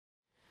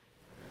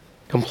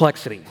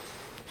Complexity.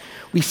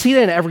 We see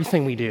that in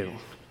everything we do.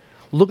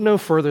 Look no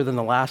further than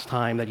the last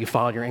time that you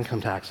filed your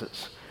income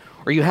taxes,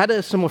 or you had to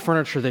assemble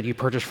furniture that you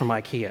purchased from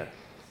IKEA.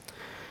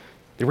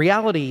 The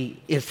reality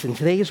is, in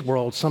today's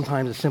world,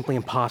 sometimes it's simply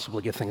impossible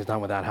to get things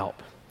done without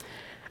help.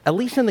 At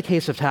least in the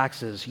case of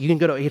taxes, you can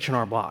go to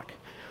H&R Block,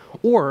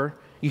 or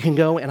you can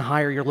go and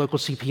hire your local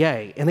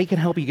CPA, and they can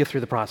help you get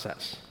through the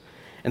process.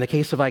 In the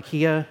case of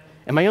IKEA,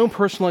 in my own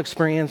personal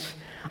experience,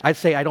 I'd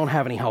say I don't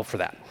have any help for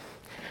that.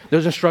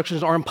 Those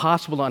instructions are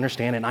impossible to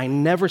understand, and I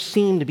never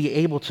seem to be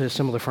able to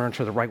assemble the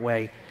furniture the right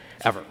way,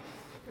 ever.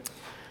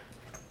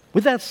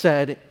 With that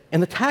said, in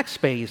the tax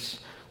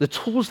space, the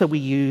tools that we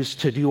use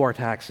to do our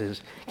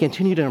taxes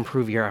continue to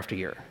improve year after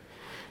year.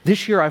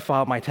 This year, I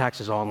filed my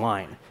taxes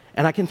online,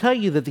 and I can tell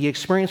you that the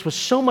experience was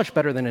so much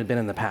better than it had been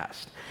in the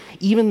past,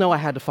 even though I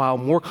had to file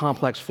more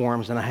complex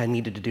forms than I had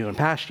needed to do in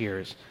past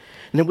years.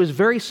 And it was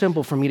very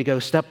simple for me to go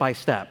step by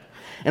step.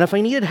 And if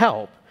I needed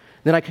help,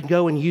 then I could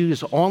go and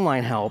use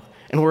online help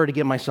in order to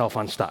get myself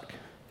unstuck.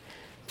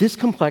 This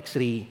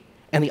complexity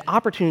and the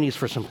opportunities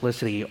for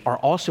simplicity are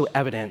also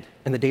evident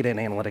in the data and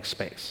analytics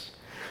space.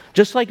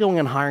 Just like going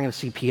and hiring a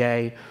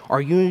CPA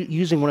or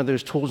using one of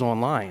those tools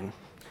online,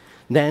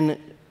 then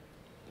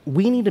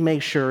we need to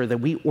make sure that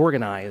we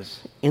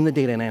organize in the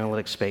data and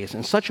analytics space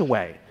in such a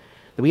way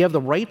that we have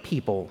the right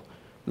people,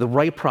 the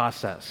right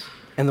process,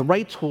 and the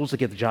right tools to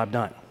get the job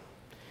done.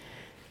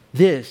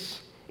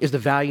 This is the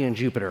value in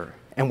Jupyter,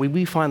 and where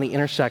we find the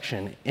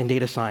intersection in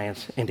data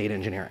science and data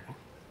engineering.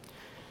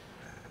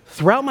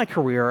 Throughout my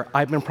career,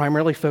 I've been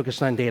primarily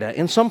focused on data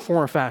in some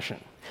form or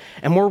fashion.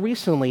 And more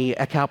recently,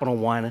 at Capital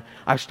One,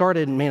 I've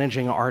started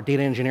managing our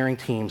data engineering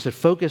teams that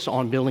focus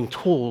on building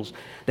tools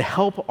to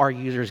help our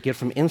users get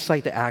from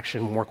insight to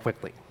action more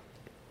quickly.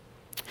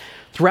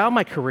 Throughout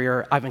my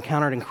career, I've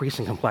encountered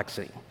increasing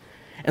complexity.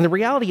 And the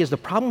reality is the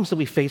problems that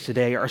we face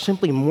today are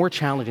simply more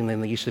challenging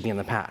than they used to be in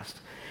the past.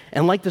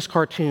 And like this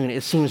cartoon,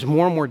 it seems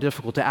more and more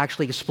difficult to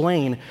actually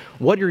explain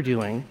what you're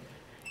doing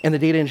in the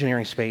data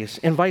engineering space,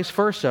 and vice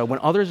versa, when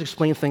others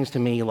explain things to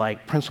me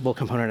like principal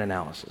component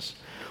analysis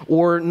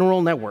or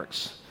neural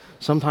networks.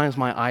 Sometimes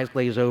my eyes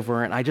glaze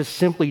over and I just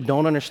simply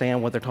don't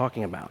understand what they're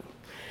talking about.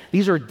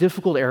 These are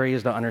difficult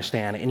areas to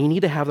understand, and you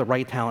need to have the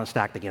right talent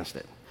stacked against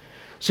it.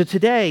 So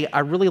today, I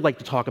really like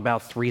to talk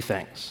about three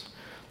things.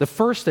 The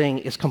first thing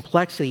is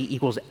complexity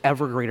equals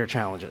ever greater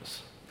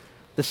challenges.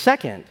 The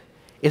second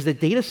is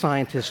that data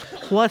scientists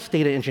plus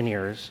data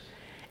engineers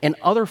and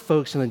other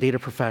folks in the data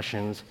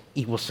professions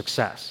equals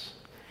success.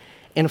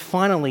 And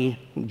finally,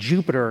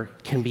 Jupyter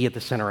can be at the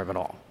center of it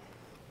all.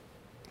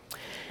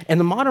 In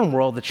the modern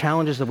world, the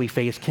challenges that we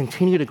face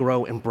continue to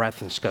grow in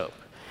breadth and scope.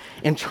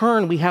 In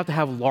turn, we have to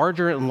have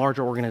larger and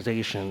larger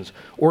organizations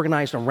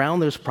organized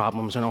around those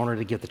problems in order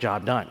to get the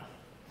job done.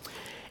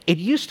 It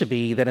used to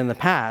be that in the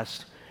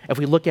past, if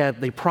we look at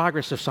the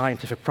progress of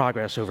scientific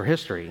progress over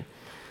history,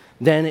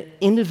 then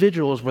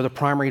individuals were the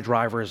primary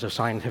drivers of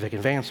scientific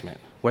advancement,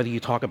 whether you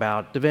talk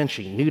about Da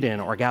Vinci,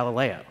 Newton, or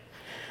Galileo.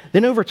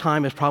 Then over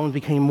time, as problems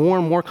became more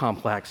and more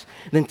complex,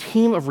 then a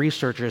team of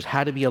researchers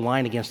had to be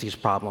aligned against these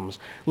problems,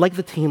 like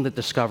the team that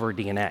discovered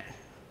DNA.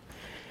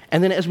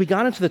 And then as we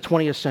got into the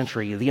 20th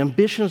century, the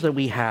ambitions that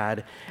we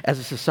had as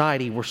a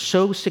society were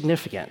so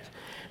significant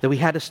that we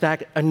had to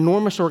stack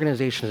enormous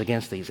organizations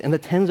against these, in the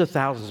tens of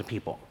thousands of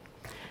people.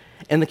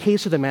 In the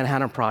case of the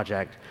Manhattan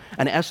Project,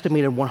 an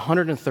estimated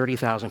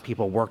 130,000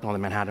 people worked on the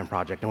Manhattan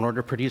Project in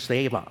order to produce the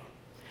A-bomb.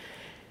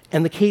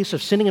 In the case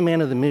of sending a man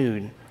to the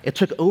moon, it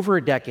took over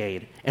a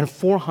decade and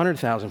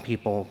 400,000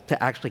 people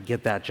to actually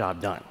get that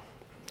job done.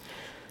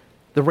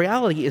 The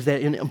reality is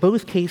that in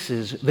both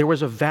cases, there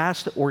was a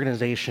vast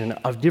organization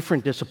of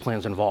different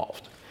disciplines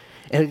involved.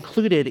 It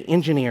included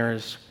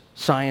engineers,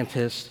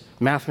 scientists,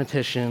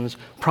 mathematicians,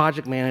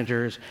 project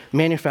managers,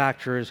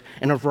 manufacturers,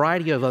 and a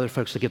variety of other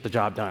folks to get the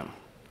job done.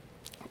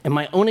 In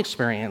my own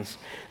experience,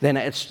 then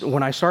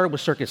when I started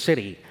with Circuit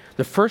City,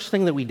 the first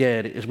thing that we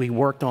did is we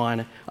worked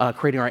on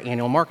creating our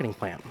annual marketing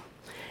plan.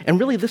 And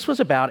really, this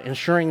was about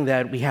ensuring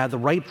that we had the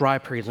right dry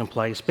periods in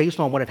place based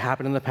on what had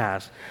happened in the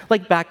past,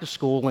 like back to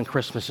school and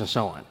Christmas and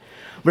so on.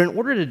 But in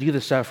order to do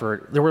this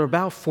effort, there were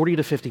about 40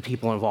 to 50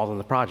 people involved in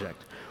the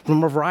project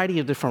from a variety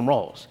of different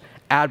roles: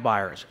 ad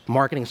buyers,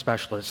 marketing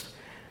specialists,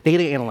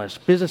 data analysts,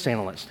 business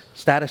analysts,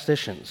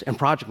 statisticians, and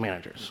project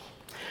managers.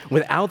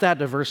 Without that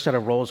diverse set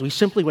of roles, we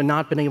simply would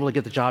not have been able to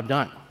get the job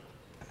done.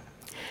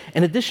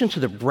 In addition to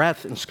the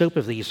breadth and scope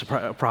of these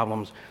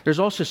problems, there's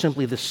also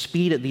simply the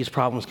speed that these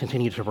problems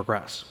continue to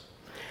progress.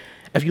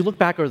 If you look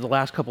back over the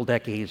last couple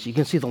decades, you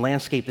can see the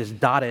landscape is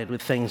dotted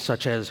with things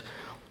such as,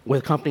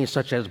 with companies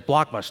such as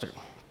Blockbuster,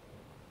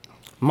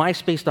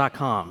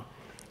 MySpace.com,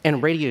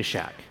 and Radio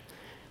Shack.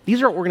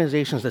 These are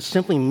organizations that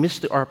simply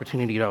missed the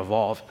opportunity to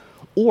evolve,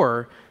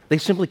 or they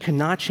simply could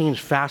not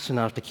change fast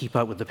enough to keep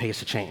up with the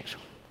pace of change.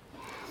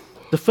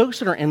 The folks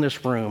that are in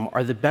this room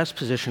are the best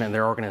positioned in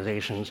their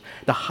organizations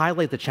to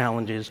highlight the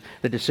challenges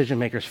that decision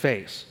makers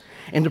face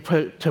and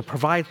to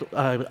provide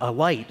a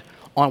light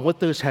on what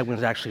those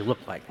headwinds actually look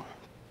like.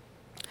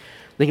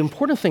 The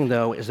important thing,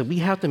 though, is that we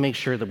have to make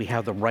sure that we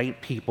have the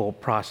right people,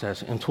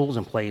 process, and tools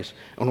in place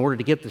in order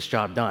to get this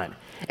job done,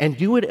 and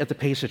do it at the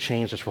pace of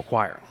change that's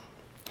required.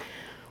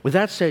 With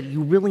that said,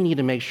 you really need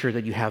to make sure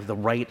that you have the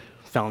right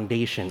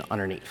foundation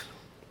underneath.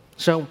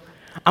 So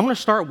I'm going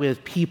to start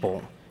with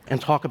people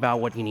and talk about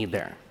what you need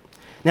there.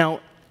 Now,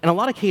 in a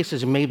lot of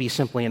cases, it may be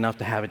simply enough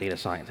to have a data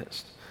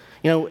scientist.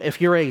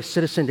 If you're a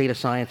citizen data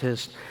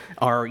scientist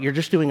or you're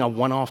just doing a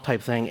one-off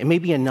type thing, it may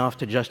be enough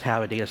to just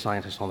have a data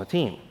scientist on the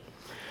team.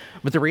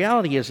 But the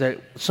reality is that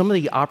some of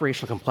the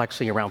operational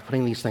complexity around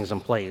putting these things in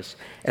place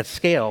at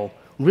scale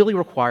really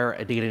require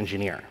a data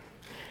engineer.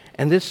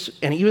 And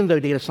even though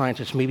data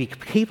scientists may be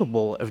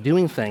capable of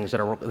doing things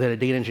that a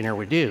data engineer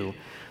would do,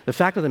 the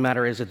fact of the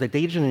matter is that the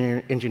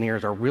data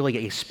engineers are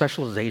really a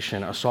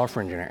specialization of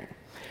software engineering.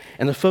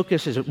 And the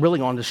focus is really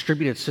on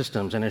distributed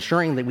systems and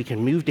ensuring that we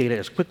can move data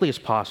as quickly as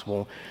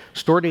possible,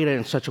 store data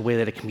in such a way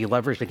that it can be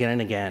leveraged again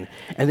and again,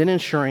 and then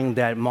ensuring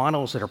that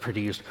models that are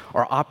produced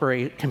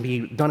can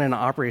be done in an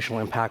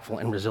operational, impactful,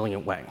 and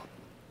resilient way.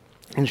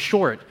 In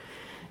short,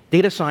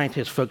 data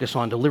scientists focus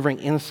on delivering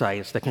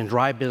insights that can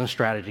drive business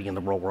strategy in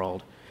the real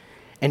world,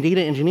 and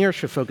data engineers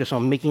should focus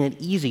on making it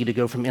easy to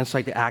go from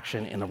insight to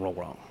action in the real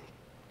world.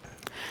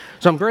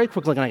 So I'm very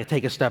quickly going to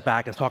take a step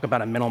back and talk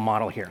about a mental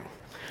model here.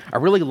 I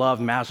really love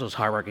Maslow's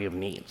hierarchy of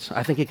needs.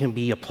 I think it can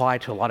be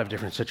applied to a lot of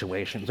different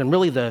situations. And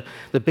really the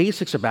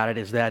basics about it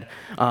is that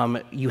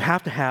you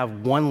have to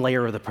have one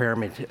layer of the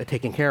pyramid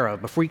taken care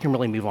of before you can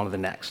really move on to the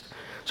next.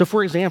 So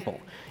for example,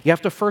 you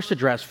have to first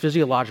address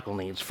physiological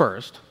needs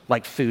first,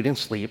 like food and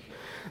sleep.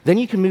 Then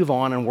you can move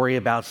on and worry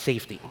about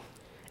safety.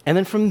 And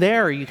then from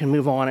there, you can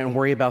move on and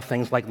worry about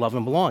things like love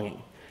and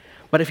belonging.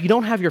 But if you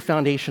don't have your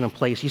foundation in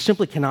place, you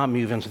simply cannot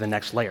move into the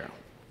next layer.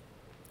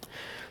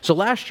 So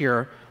last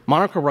year,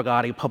 Monica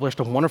Rogati published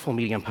a wonderful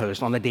Medium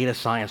post on the data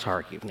science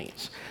hierarchy of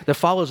needs that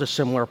follows a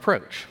similar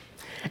approach.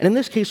 And in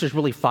this case, there's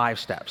really 5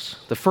 steps.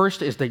 The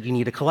first is that you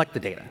need to collect the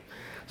data.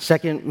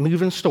 Second,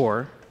 move and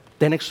store,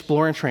 then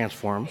explore and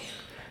transform,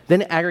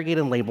 then aggregate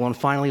and label, and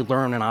finally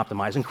learn and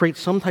optimize and create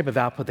some type of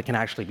output that can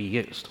actually be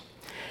used.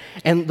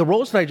 And the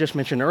roles that I just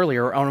mentioned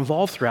earlier are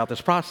involved throughout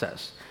this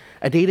process.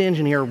 A data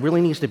engineer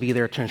really needs to be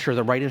there to ensure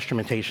the right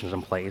instrumentation is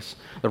in place,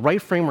 the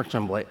right frameworks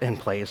in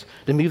place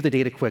to move the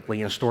data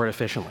quickly and store it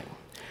efficiently.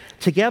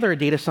 Together,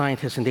 data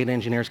scientists and data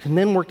engineers can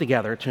then work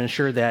together to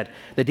ensure that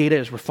the data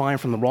is refined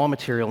from the raw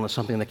material into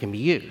something that can be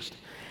used.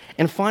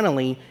 And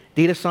finally,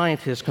 data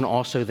scientists can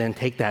also then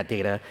take that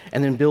data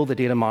and then build the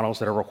data models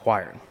that are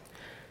required.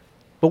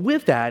 But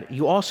with that,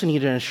 you also need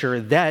to ensure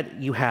that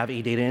you have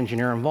a data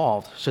engineer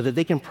involved so that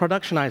they can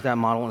productionize that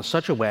model in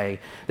such a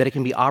way that it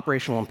can be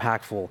operational and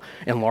impactful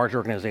in large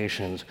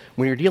organizations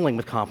when you're dealing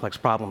with complex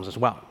problems as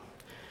well.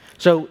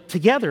 So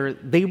together,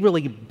 they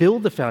really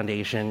build the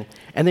foundation,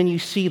 and then you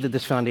see that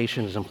this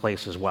foundation is in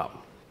place as well.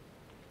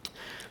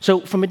 So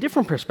from a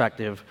different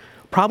perspective,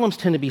 problems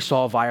tend to be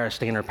solved via a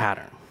standard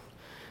pattern,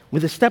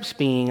 with the steps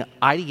being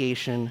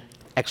ideation,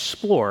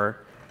 explore,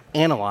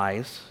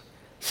 analyze,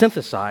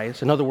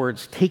 synthesize, in other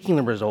words, taking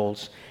the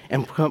results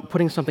and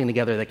putting something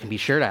together that can be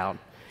shared out,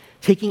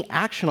 taking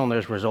action on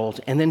those results,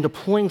 and then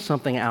deploying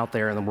something out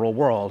there in the real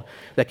world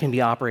that can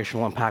be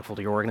operational and impactful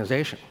to your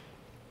organization.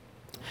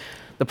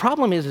 The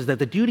problem is that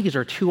the duties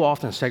are too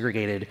often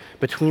segregated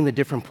between the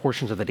different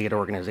portions of the data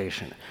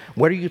organization.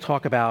 Whether you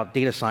talk about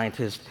data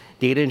scientists,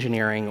 data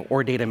engineering,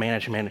 or data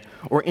management,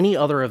 or any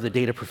other of the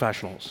data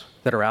professionals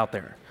that are out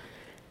there.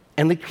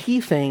 And the key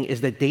thing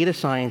is that data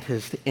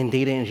scientists and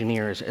data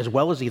engineers, as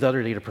well as these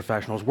other data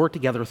professionals, work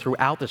together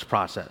throughout this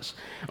process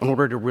in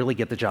order to really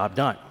get the job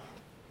done.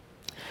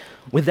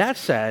 With that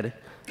said,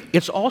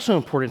 it's also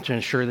important to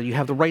ensure that you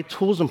have the right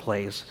tools in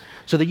place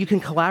so that you can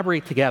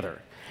collaborate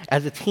together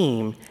as a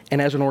team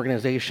and as an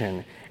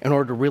organization in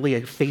order to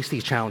really face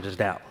these challenges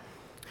down.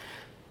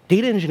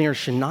 Data engineers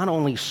should not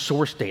only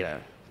source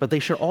data, but they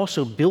should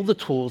also build the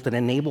tools that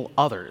enable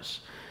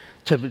others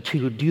to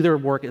do their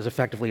work as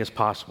effectively as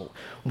possible,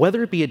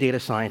 whether it be a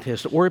data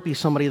scientist or it be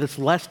somebody that's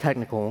less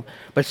technical,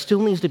 but still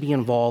needs to be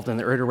involved in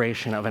the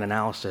iteration of an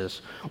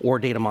analysis or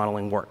data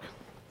modeling work.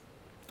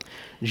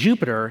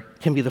 Jupyter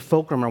can be the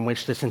fulcrum on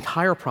which this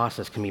entire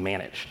process can be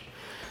managed.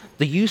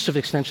 The use of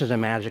extensions and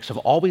magics have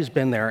always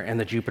been there in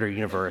the Jupyter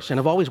universe and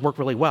have always worked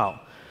really well.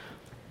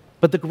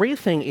 But the great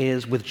thing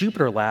is, with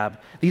Jupyter Lab,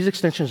 these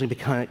extensions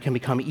can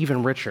become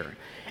even richer.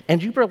 And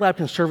Jupyter Lab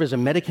can serve as a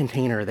meta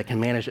container that can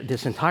manage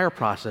this entire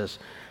process,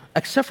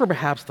 except for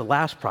perhaps the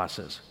last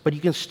process, but you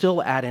can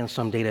still add in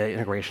some data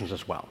integrations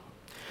as well.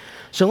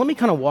 So let me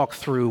kind of walk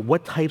through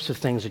what types of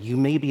things that you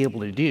may be able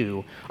to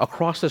do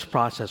across this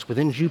process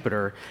within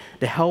Jupyter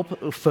to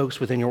help folks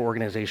within your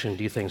organization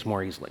do things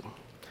more easily.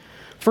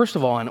 First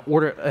of all, an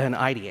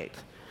ideate.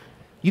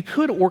 You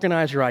could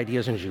organize your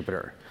ideas in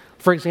Jupyter.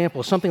 For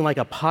example, something like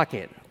a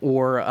pocket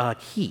or a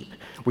keep,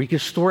 where you can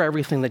store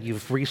everything that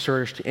you've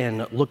researched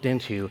and looked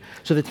into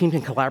so the team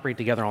can collaborate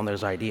together on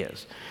those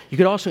ideas. You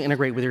could also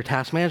integrate with your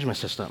task management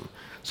system,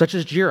 such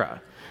as Jira,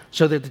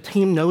 so that the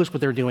team knows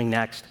what they're doing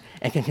next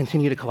and can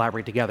continue to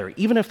collaborate together,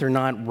 even if they're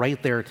not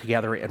right there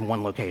together at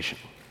one location.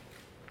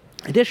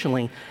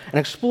 Additionally, in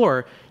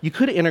Explorer, you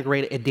could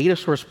integrate a data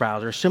source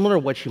browser similar to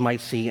what you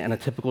might see in a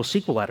typical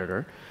SQL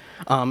editor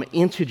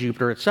into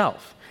Jupyter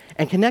itself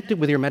and connect it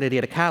with your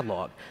metadata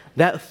catalog,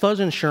 thus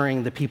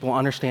ensuring that people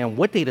understand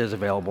what data is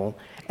available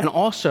and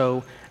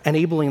also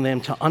enabling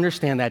them to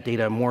understand that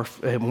data more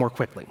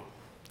quickly.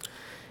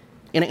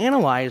 In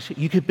Analyze,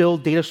 you could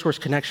build data source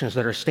connections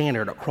that are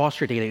standard across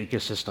your data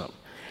ecosystem.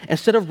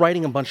 Instead of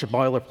writing a bunch of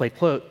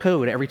boilerplate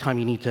code every time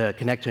you need to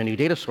connect to a new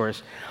data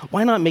source,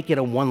 why not make it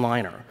a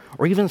one-liner,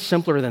 or even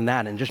simpler than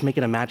that, and just make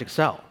it a magic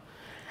cell?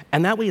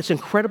 And that way, it's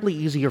incredibly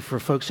easier for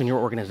folks in your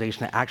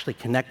organization to actually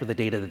connect with the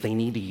data that they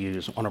need to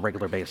use on a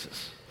regular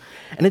basis.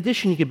 In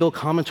addition, you can build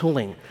common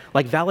tooling,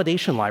 like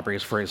validation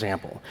libraries, for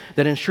example,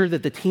 that ensure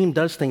that the team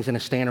does things in a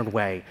standard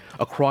way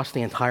across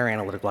the entire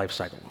analytic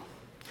lifecycle.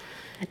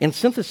 In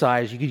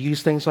Synthesize, you could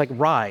use things like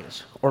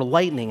Rise or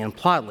Lightning and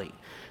Plotly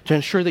to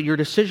ensure that your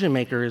decision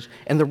makers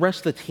and the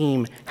rest of the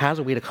team has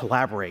a way to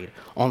collaborate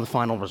on the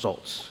final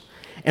results.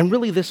 And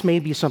really, this may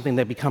be something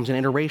that becomes an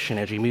iteration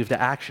as you move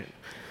to action.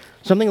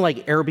 Something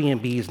like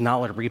Airbnb's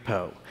knowledge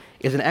repo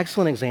is an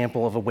excellent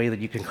example of a way that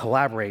you can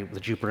collaborate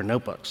with Jupyter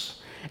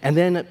Notebooks. And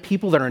then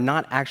people that are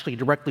not actually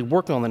directly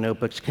working on the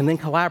notebooks can then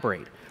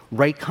collaborate,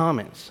 write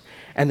comments,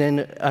 and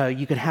then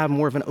you can have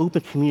more of an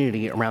open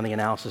community around the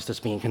analysis that's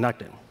being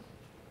conducted.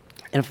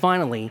 And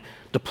finally,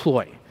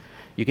 deploy.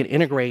 You can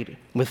integrate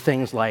with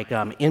things like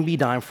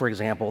NBDime, for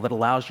example, that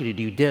allows you to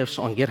do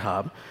diffs on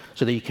GitHub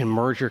so that you can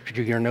merge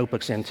your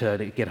notebooks into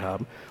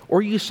GitHub,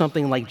 or use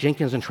something like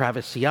Jenkins and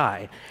Travis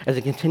CI as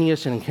a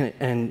continuous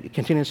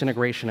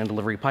integration and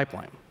delivery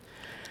pipeline.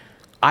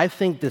 I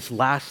think this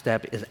last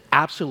step is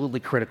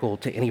absolutely critical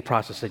to any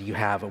process that you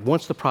have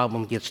once the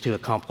problem gets to a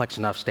complex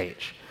enough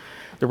stage.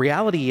 The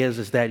reality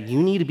is that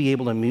you need to be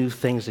able to move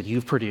things that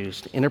you've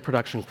produced into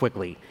production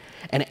quickly.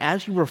 And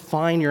as you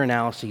refine your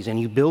analyses and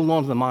you build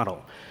on the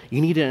model,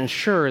 you need to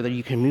ensure that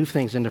you can move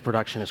things into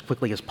production as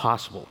quickly as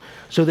possible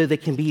so that they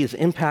can be as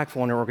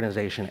impactful in your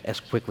organization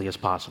as quickly as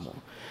possible.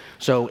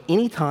 So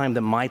anytime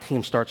that my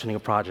team starts a new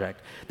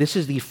project, this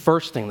is the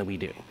first thing that we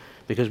do,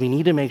 because we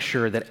need to make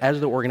sure that as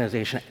the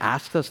organization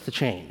asks us to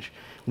change,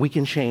 we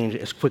can change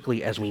as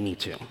quickly as we need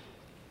to.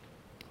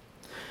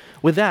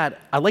 With that,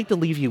 I'd like to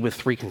leave you with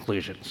 3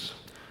 conclusions.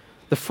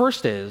 The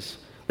first is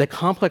that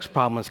complex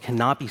problems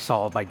cannot be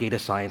solved by data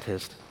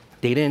scientists,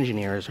 data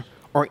engineers,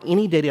 or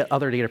any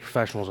other data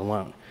professionals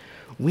alone.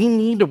 We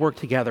need to work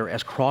together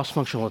as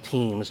cross-functional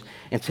teams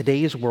in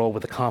today's world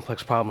with the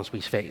complex problems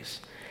we face.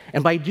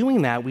 And by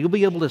doing that, we will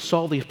be able to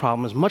solve these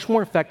problems much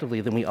more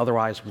effectively than we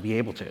otherwise would be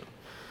able to.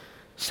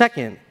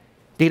 Second,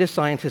 data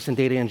scientists and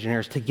data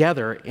engineers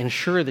together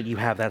ensure that you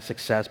have that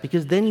success,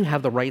 because then you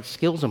have the right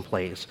skills in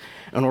place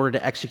in order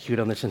to execute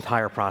on this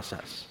entire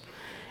process.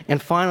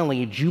 And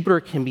finally,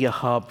 Jupyter can be a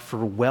hub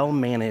for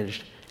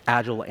well-managed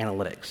agile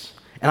analytics.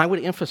 And I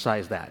would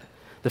emphasize that.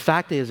 The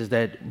fact is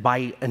that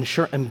by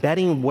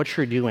embedding what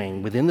you're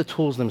doing within the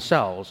tools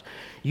themselves,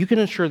 you can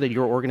ensure that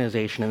your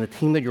organization and the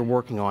team that you're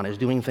working on is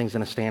doing things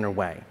in a standard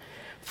way,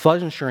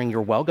 thus ensuring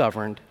you're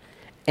well-governed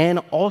and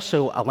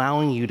also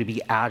allowing you to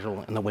be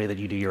agile in the way that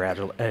you do your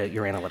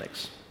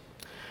analytics.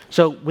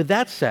 So with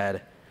that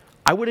said,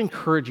 I would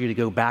encourage you to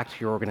go back to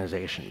your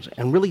organizations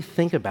and really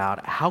think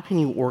about how can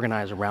you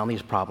organize around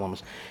these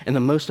problems in the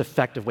most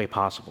effective way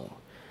possible.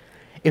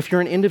 If you're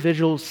an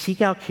individual,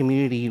 seek out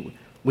community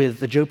with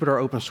the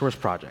Jupyter open source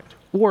project,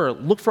 or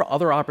look for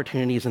other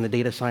opportunities in the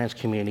data science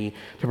community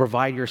to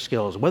provide your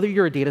skills, whether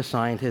you're a data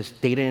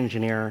scientist, data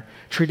engineer,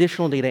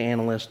 traditional data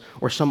analyst,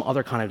 or some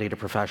other kind of data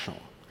professional.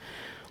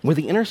 With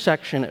the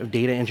intersection of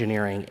data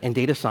engineering and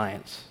data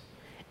science,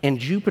 and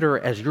Jupyter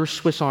as your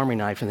Swiss Army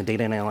knife in the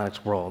data and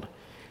analytics world,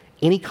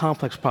 any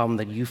complex problem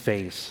that you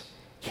face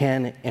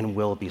can and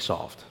will be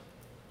solved.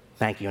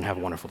 Thank you, and have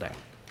a wonderful day.